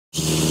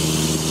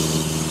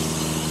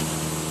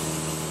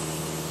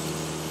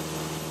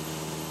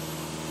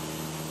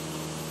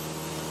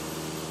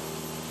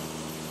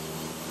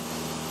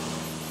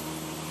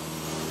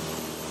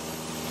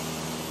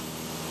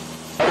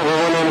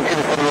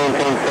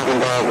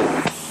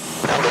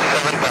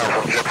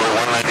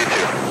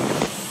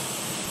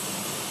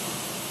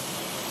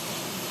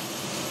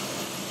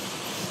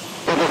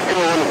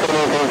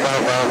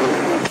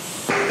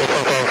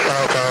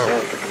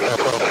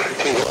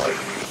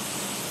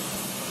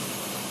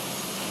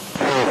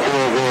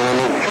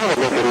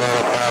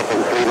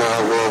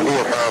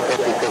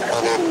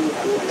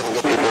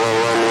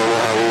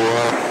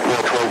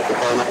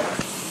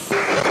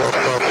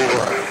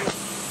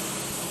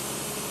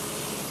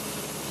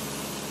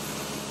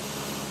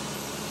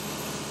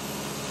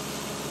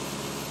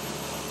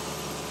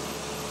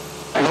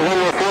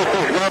November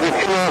 46 Delta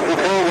 203,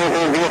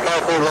 maintain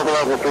G1000,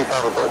 localizer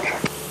 35 approach.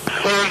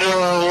 Third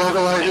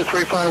localizer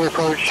 35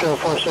 approach,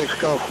 46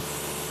 Gulf.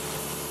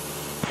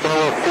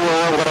 November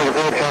 201, got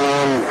approach on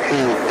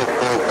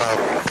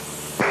 126.5.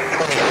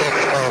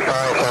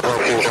 26.5,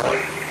 Southwest Fusion.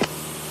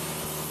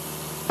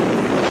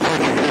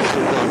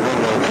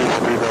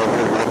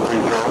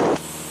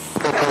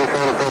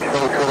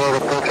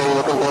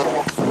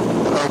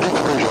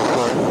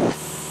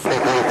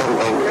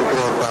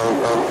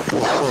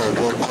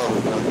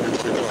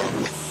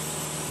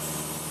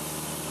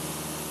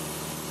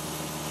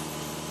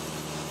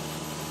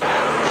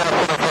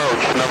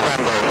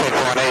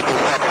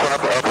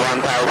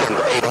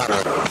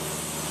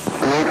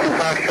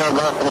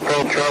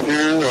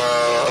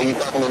 Are you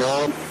talking in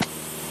Holland?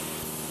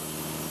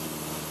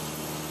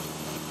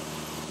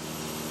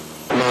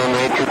 No,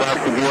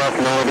 2000 you off,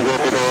 nowhere to go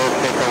to the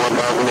airspace on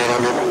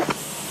 1,800.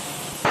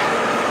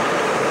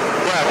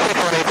 Yeah,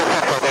 618 to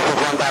Cessna, this is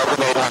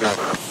 1,800.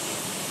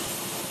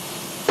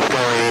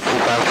 Sorry,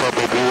 2000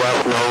 big US,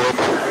 nowhere,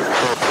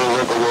 so 2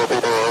 will go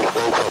to the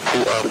airspace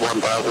at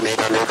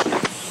 1,800.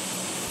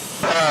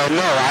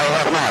 No, I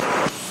have not.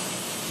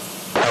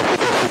 I'll put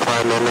this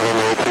requirement in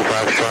the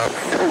 85 shot,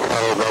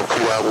 about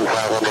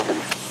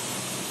 2,500.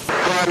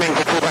 Climbing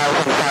to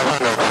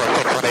 2,500 for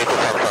 618 to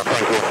Cessna,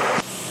 thank you.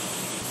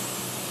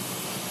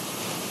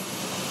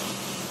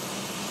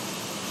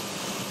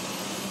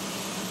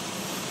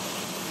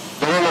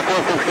 November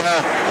 46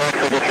 gas, thanks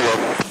for the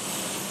field.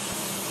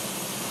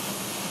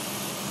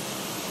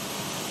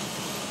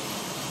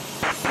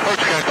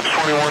 Approach Cactus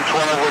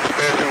 2112 with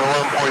passing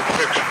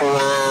 11.6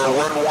 for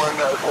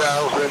 11,000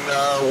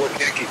 with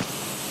Yankee.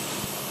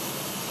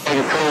 Thank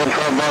you,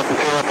 2112 Boston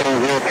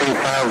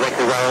 235,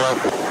 Vector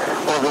ILS.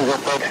 Organs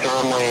approach to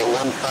runway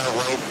 15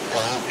 right,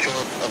 hold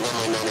short of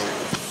runway 9.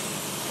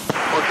 15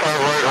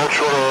 right, hold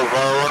short of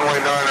runway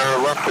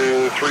 9, left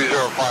to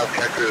 305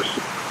 Cactus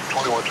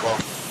 2112.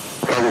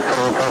 Thank you,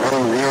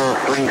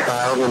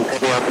 035, and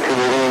take the altitude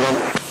reading again.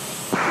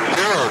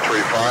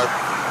 035,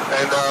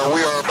 and we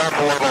are about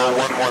to level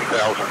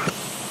 11,000.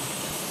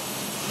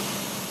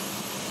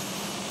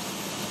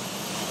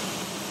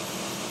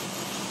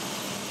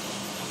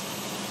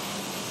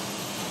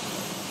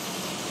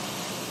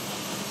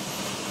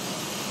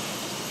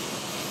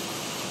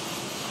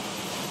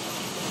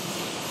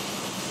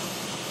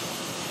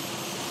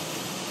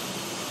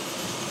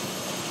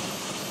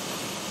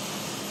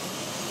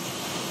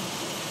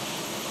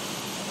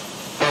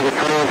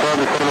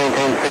 Just to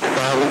maintain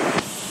 6,000.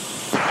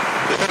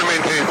 Just to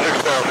maintain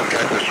 6,000,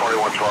 Cactus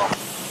 2112.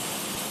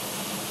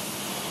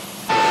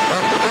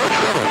 That's the approach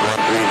running,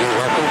 130,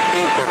 Russell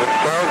speed,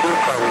 7,000,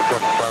 climbing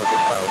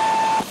 7,000.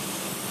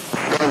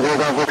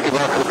 Going off Whiskey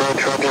Box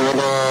approach, roger with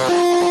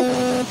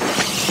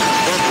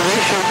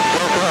destination,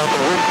 Delta Alpha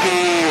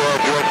Whiskey,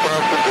 direct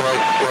Boston,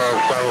 direct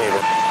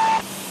Skyhaven.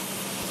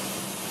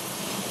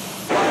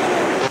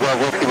 Going off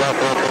Whiskey Box,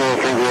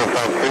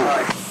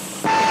 3052.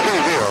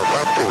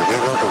 3052,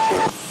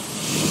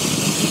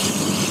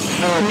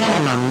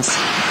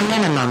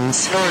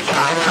 Minimums,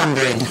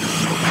 500.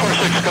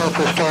 46 Gulf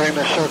is starting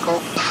the circle.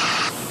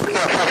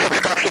 Yeah, 46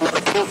 Gulf,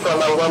 number 2 from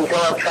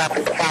 110,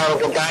 traffic to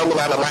follows a diamond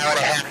on a mile and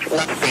a half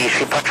northeast.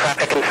 Report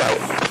traffic in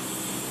sight.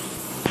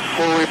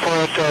 We'll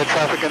report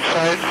traffic in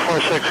sight,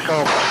 46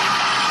 Gulf.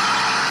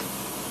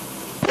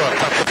 Yeah,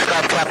 46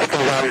 Gulf, traffic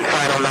is on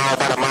final now,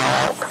 about a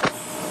mile out.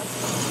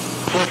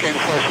 Looking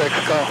 46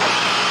 Gulf.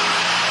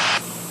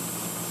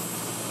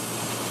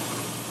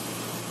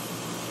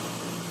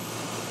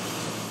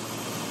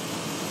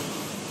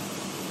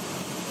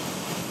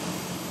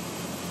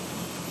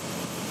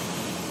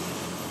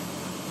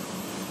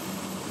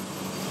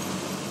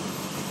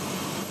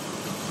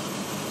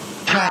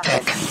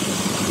 Traffic.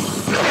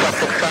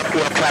 46 Gulf, do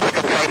you have traffic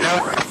in sight now?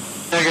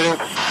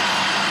 Negative.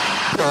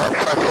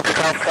 46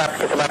 Gulf, traffic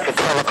is about to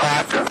 12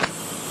 o'clock.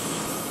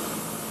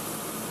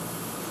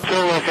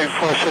 Still looking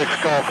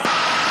 46 Gulf.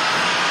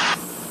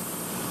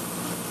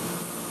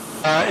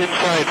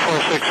 Inside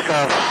 46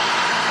 Gulf.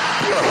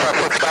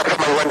 46 Gulf,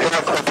 from 110,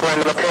 clear to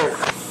land number 2.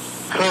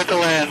 Clear to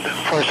land,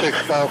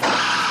 46 Gulf.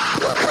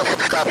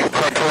 46 Gulf,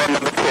 clear to land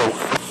number 2.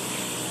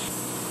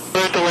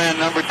 Clear to land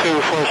number 2,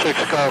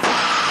 46 Gulf.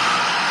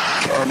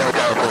 No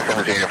Tower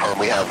 470 uniform,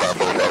 we have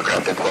both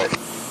aircraft in sight.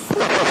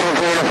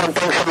 470 uniform,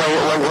 thanks for my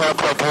 10,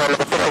 clear to land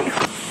number 3.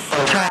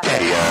 Traffic.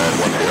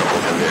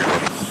 10470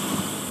 uniform.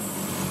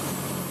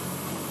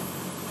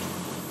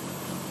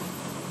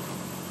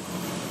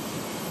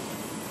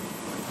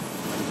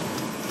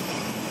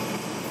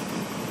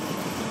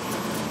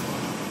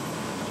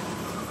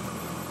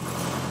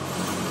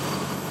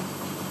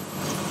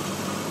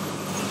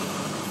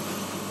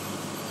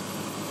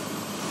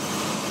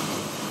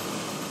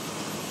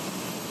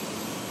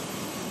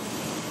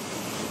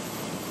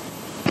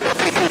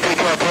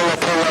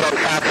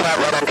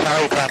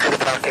 Back to the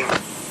parking.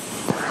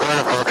 Right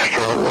approach,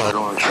 right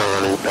on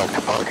Charlie, back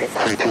to parking.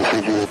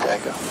 323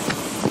 Tango.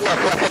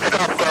 46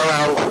 Gulf, go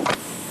around.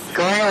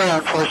 Going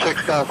around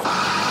 46 Gulf.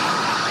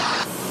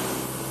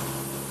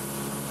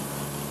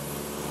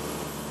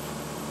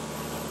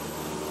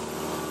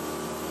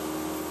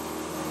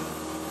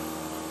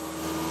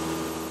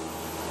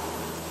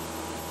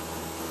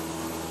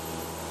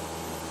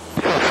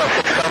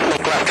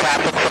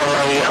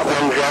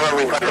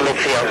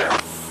 midfield.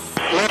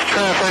 Left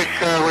traffic,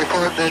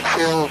 report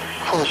midfield,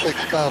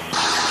 46 Golf.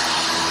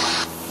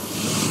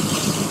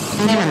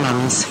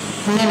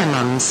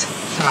 Minimums,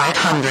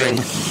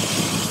 500.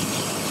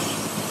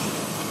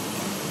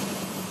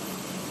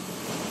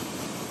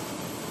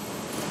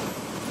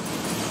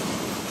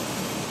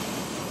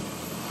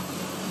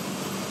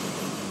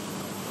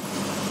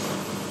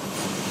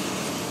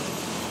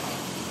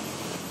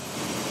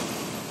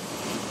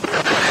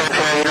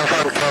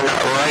 Uniform 10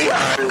 right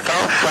on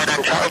Golf, right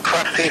on Charlie,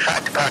 cross 3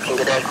 factor parking,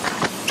 good day.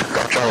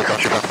 Golf Charlie,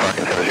 cross 3 factor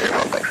parking,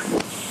 704, thanks.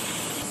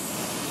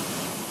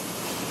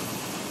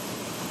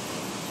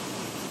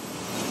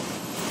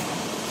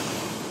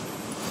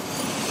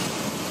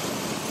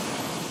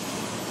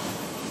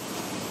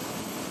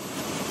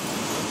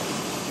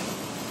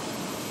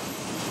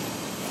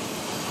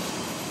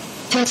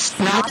 Test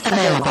not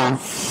available.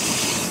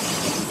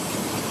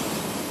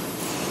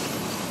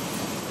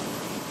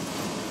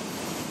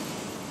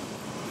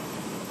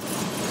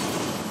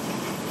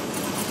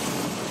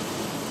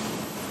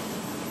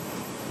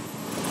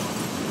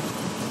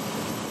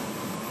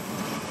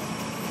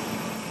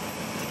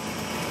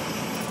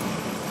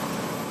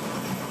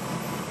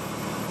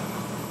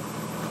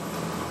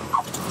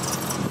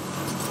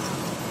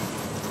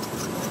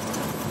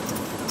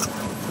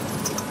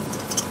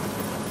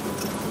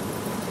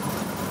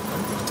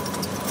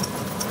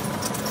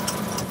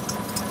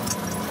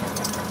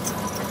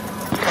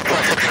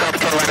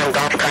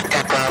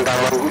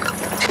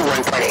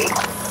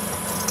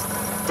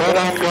 Right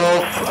on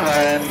Golf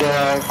and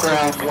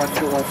ground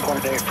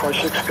 121.8,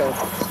 46 Golf.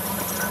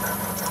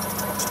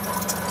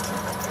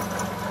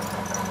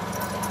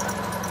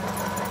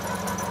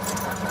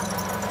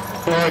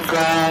 North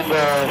ground,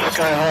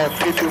 Skyhawk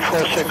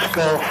 2246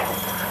 Golf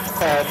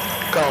at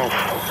Golf.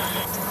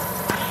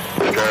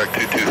 Skyhawk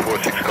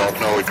 2246 Golf,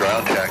 Norway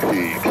ground,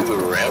 taxi to the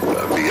ramp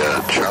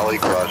via Charlie,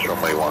 cross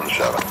runway 17.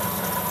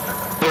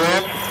 The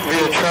ramp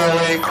via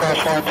Charlie, cross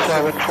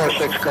 17,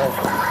 46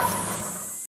 Golf.